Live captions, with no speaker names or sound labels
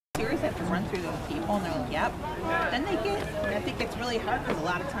just have to run through those people, and they're like, yep. Then they get, I think it's really hard because a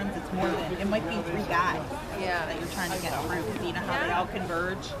lot of times it's more than, it might be 3 guys that you're trying to get through. You know how they all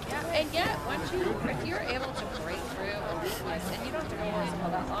converge? Yeah, and yet, if you're able to break through a weakness, and you don't have to go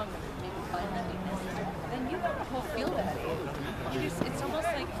for that long, maybe find that weakness, then you have a whole field ahead of you. It's almost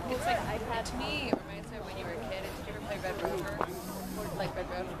like, to me, it reminds me of when you were a kid. Did you ever play Red Rover? Like Red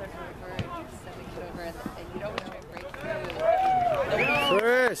Rover, and you send the kid over, and you don't try to break through.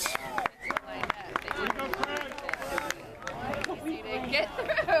 Chris! You didn't get through.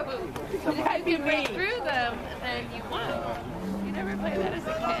 If you break through them, then you won. You never played that as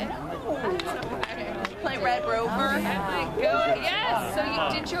a kid? Play Red Rover? Yes! So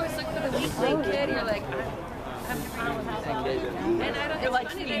didn't you always look for the weak link kid? You're like, I'm down with that kid. And it's like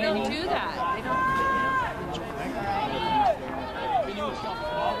funny, they don't do that. They don't.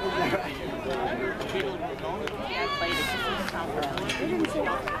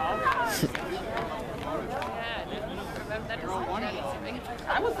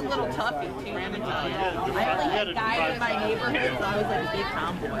 I was a little toughy too. I only had guys in my neighborhood, so I was like a big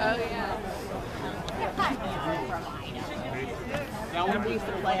tomboy. Oh yeah. And we used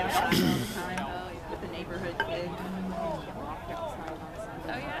to play outside all the time with the neighborhood kids. Oh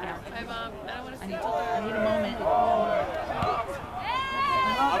yeah. My mom. I don't want to see. I need a moment.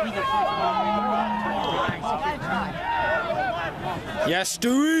 Yes,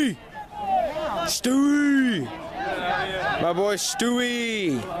 Stewie! Stewie! My boy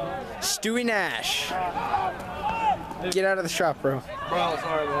Stewie! Stewie Nash. Get out of the shop, bro. Bro,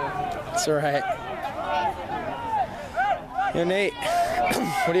 sorry, man. It's alright. Yo, Nate.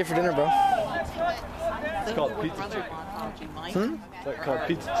 What do you have for dinner, bro? It's called pizza chicken. It's called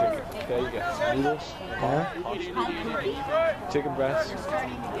pizza chicken. Okay, you got noodles, chicken breast.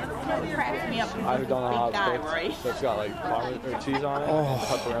 I don't know how it's cooked. So it's got like parmesan or cheese on it,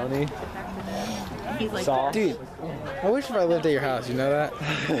 pepperoni, sauce. Dude, I wish if I lived at your house, you know that?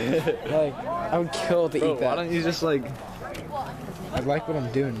 Like, I would kill to eat that. Why don't you just like... I like what I'm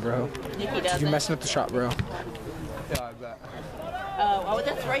doing, bro. You're messing up the shop, bro. Yeah, I bet. Oh,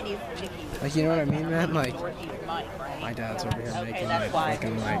 that's right, he's Nicky. Like, you know what I mean, man? Like, my dad's over here making like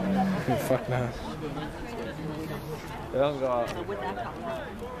fucking like, who the fuck knows?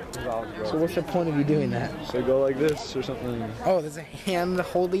 So what's the point of you doing that? So go like this or something. Oh, there's a hand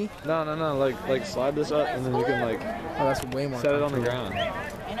holdy? No. Like slide this up and then you can like. Oh, that's way more. Set it on the ground.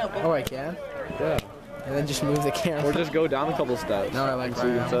 Oh, I can? Yeah. And then just move the camera. Or just go down a couple steps. No, I like so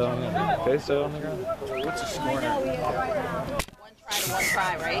you can set it on the ground. Okay, set it on the ground. What's the score now? One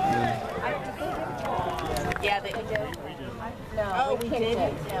try, right? Yeah, they did. No, oh, we did.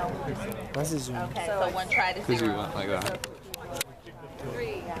 What's the zoom? Okay, so one try to 'Cause you went like that.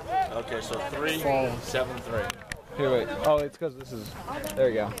 3. Okay, so 3, 7, 3. Here, wait. Oh, it's because this is. There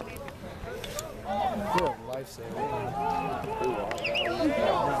you go. You're a lifesaver.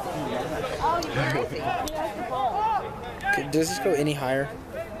 Does this go any higher?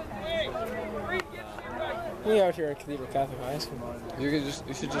 We out here at Cathedral Catholic High School. You should just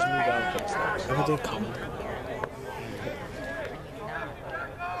move down a couple steps. I could do a comment.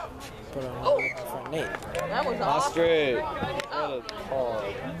 But my friend Nate. That was Not awesome. straight. Oh. Oh.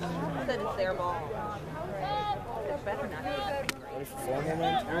 I said it's their ball. It's better not to. Ready for 4 more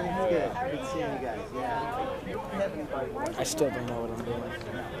minutes? Good seeing you guys, yeah. I still don't know what I'm doing.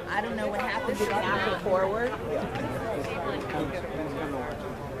 I don't know what happens if you knock it forward.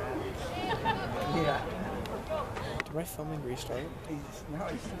 Yeah. Did my filming restart? Now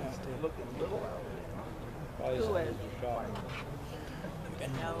he's looking a little out. Who is?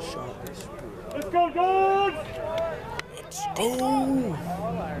 Let's go, dogs! Let's go!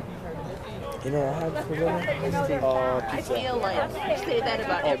 You know what I had for dinner? I feel like you say that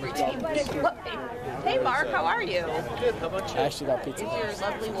about every team. Hey Mark, how are you? Good, how about I you? actually got pizza. Is your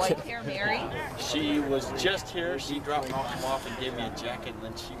lovely white hair Mary? She was just here. She dropped them off and gave me a jacket, and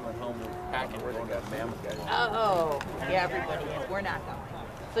then she went home and packing. We're going to Mammoth, guys. Oh, yeah, everybody is. We're not going.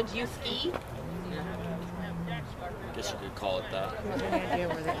 So do you ski? I guess you could call it that.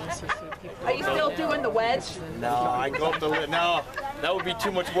 Are you still doing the wedge? No, I go up the no. That would be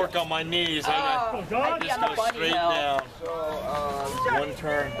too much work on my knees. I just go straight down. One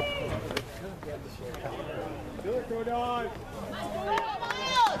turn.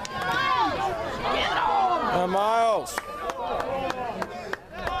 Miles!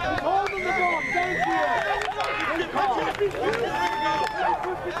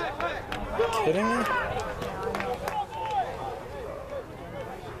 Kidding me?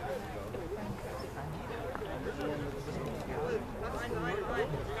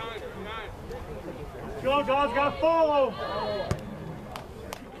 Go, dogs, gotta follow!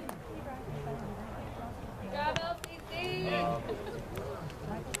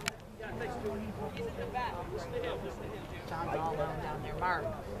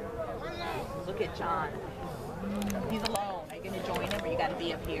 Sean. He's alone. Are you going to join him or you got to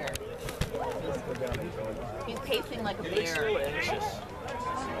be up here? He's pacing like a bear. He's a little anxious.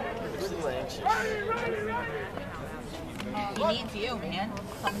 He's a little anxious. He needs you, man.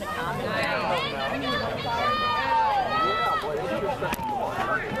 Something to calm him down.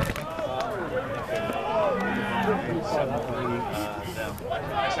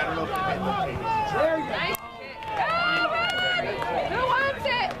 Who wants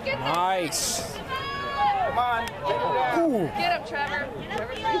it? Get Nice. Come on. Ooh. Get him, Trevor.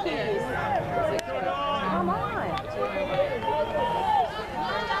 Trevor's right there. Come on.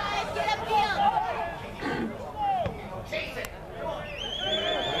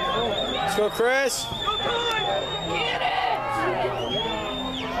 Let's go, Chris. Get it!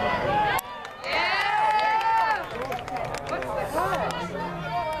 Yeah! What's the call?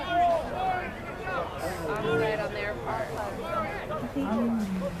 Offside on their part.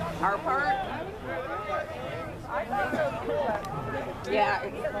 Our part? Yeah,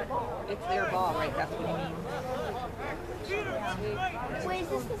 it's their ball, right? That's what he means. Wait, is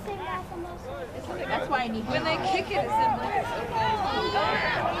this the same guy from us? That's why I need When they kick it, it's in blue.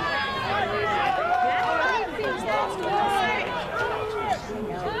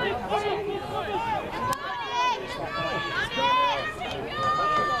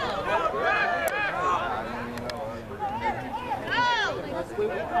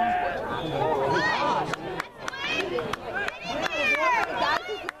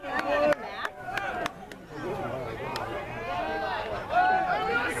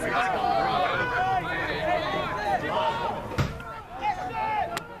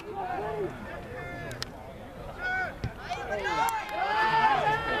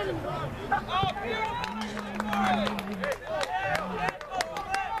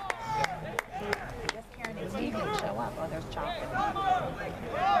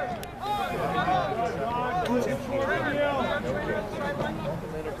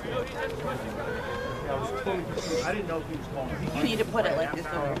 I didn't know if he was calling. You need to put it like this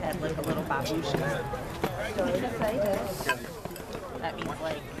over your head, like a little babushka. That means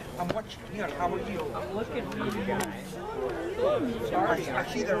like, I'm watching here. How are you? I'm looking for you guys. I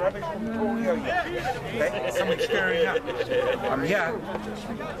see the rubbish from the pool here. Somebody's stirring up. I'm here.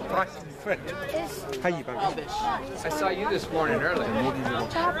 How you going? Rubbish. I saw you this morning early.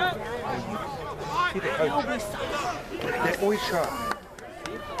 They're always sharp.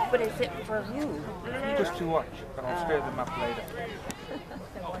 But is it for who? Just to watch, but I'll stir them up later.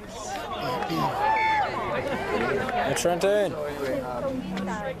 Hey, Trenton.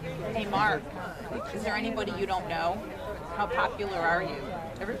 Hey, Mark, is there anybody you don't know? How popular are you?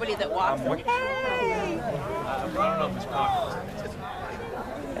 Everybody that walks in, hey! I don't know if it's popular.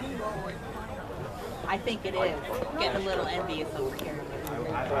 I think it is. Getting a little envious over here.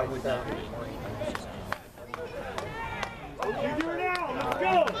 I would not. Let's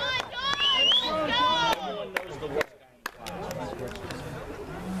go!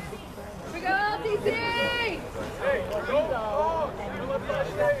 Here we go, DC!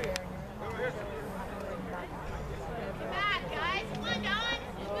 Back, guys. Come on, Don.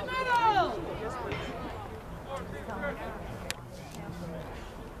 In the middle!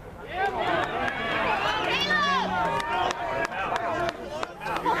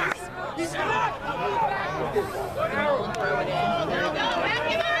 Throw it in. There we go.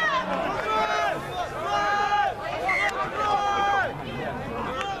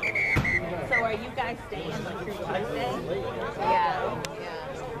 So are you guys staying like through Tuesday? Yeah.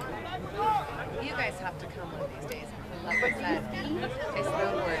 You guys have to come one of these days. Like I said, I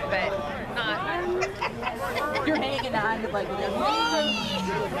snowboard, but not. You're hanging on to like this.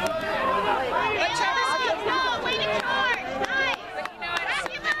 But Trevor's No, way to charge. Nice. But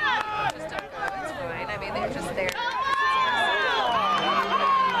you know what? Just don't go. It's fine. I mean, they're just there.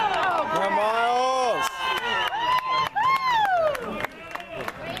 Come on, Miles.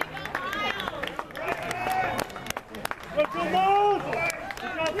 Let's go, Miles!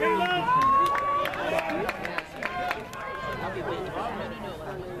 Good job, Caleb!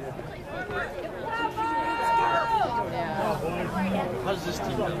 How's this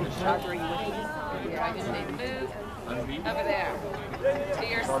team doing? Yeah, I just need to move over there to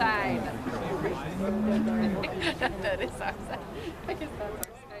your side. That is our side. I guess that's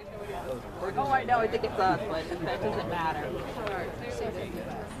our side. Oh, I know. I think it's us, but that doesn't matter.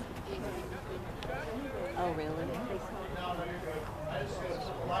 Oh, really?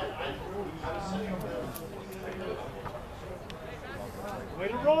 Way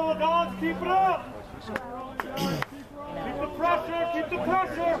to roll, Dons! Keep it up! Keep the pressure! Keep the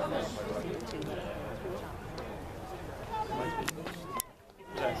pressure!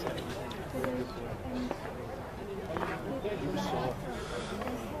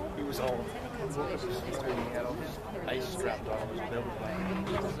 He was all ice strapped on his belly.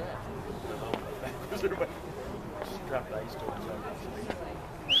 Strapped ice to his belly.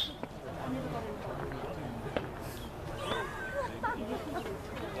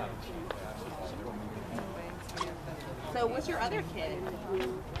 So what's your other kid?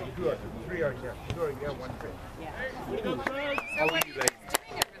 3 are here. 2 are here, 1 kid. Yeah. So what are you guys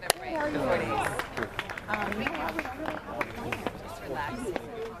doing over the break? Just relaxing.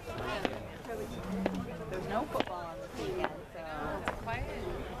 There's no football on this weekend, so It's quiet.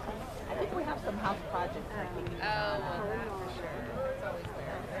 I think we have some house projects. I think. Oh, well, that for sure.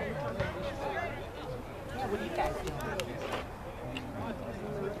 It's always there. Yeah, what are you guys doing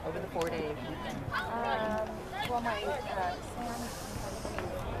over the 4-day weekend? Well, my Sam.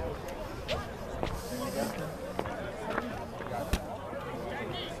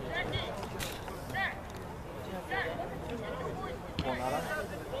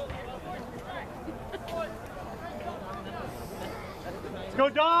 Let's go,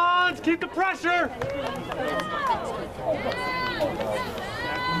 Dons! Keep the pressure!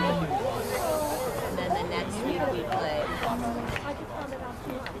 And then the next week we play.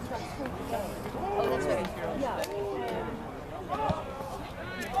 Oh, that's right.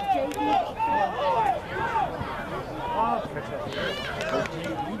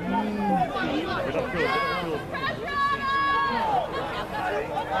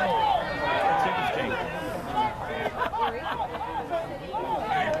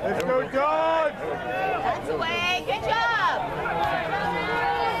 Let's go, Dons! That's away. Good job.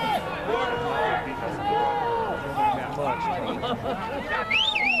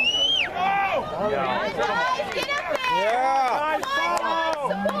 Guys, get up there. Yeah. Nice follow!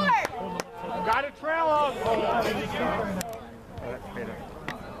 Support. Got to trail up!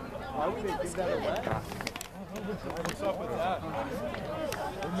 What's up with that?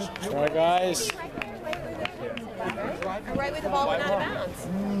 All right, guys. Right with the ball went out of bounds.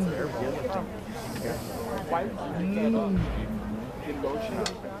 Why would you pick that up? In motion?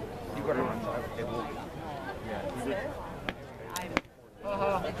 You got to run 5. It will be.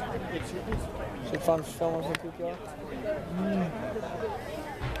 Is it fun filming for PPR?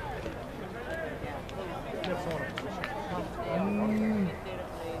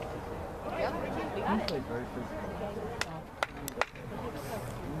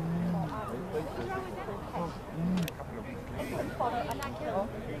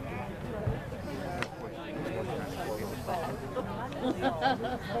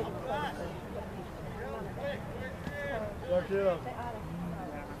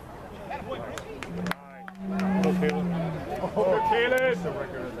 Caleb!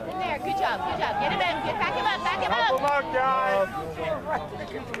 In there. Good job. Good job. Get him in. Back him up. Back him Help him up. up, guys!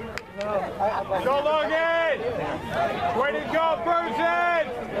 Go, Logan! Way to go, Person!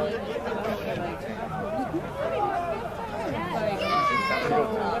 I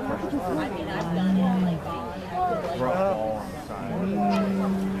mean, I've done it like Drop ball on the side.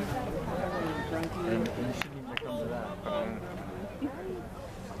 And you shouldn't even come to that.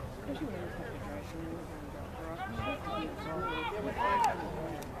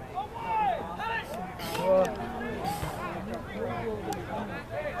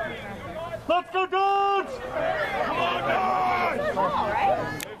 Let's go, Dons! Come on, Dons! Let's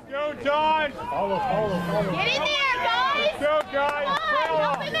go, Dons! Follow. Get in there, guys. Let's go, guys! Come Trail on. up.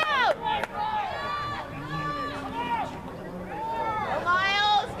 Help him out. Go,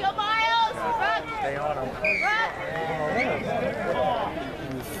 Miles. Go, Miles. Ruck. Stay on him. Ruck.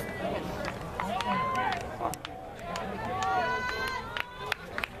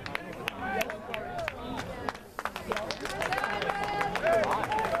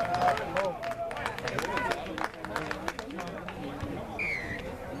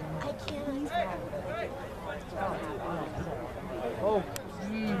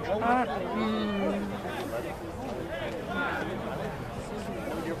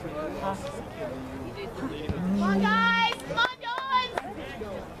 Come on, guys.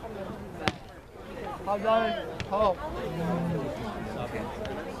 Come on, Dons.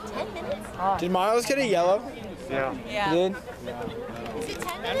 10 minutes? Did Miles get a yellow? Yeah. He did? Is it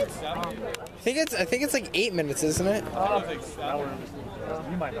 10 minutes? I think it's like 8 minutes, isn't it?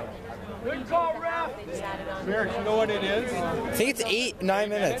 You might know. Good call, ref! Merrick, you know what it is? I think it's 8-9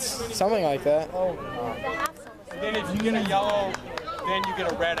 minutes, something like that. Then if you get a yellow, then you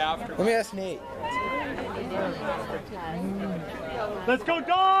get a red after. Let me ask Nate. Let's go,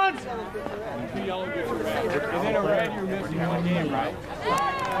 Dons! The yellow gets a red. And then a red, you're missing one game, right?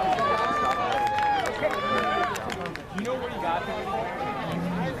 You know what he got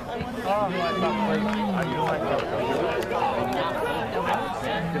there?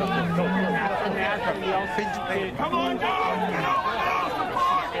 Come on, John!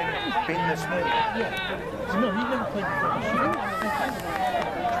 Been this way. No, he never played before.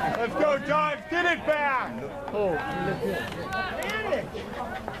 Let's go, John! Get it back! Oh,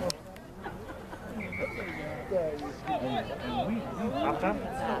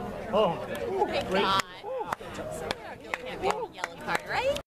 Oh, great.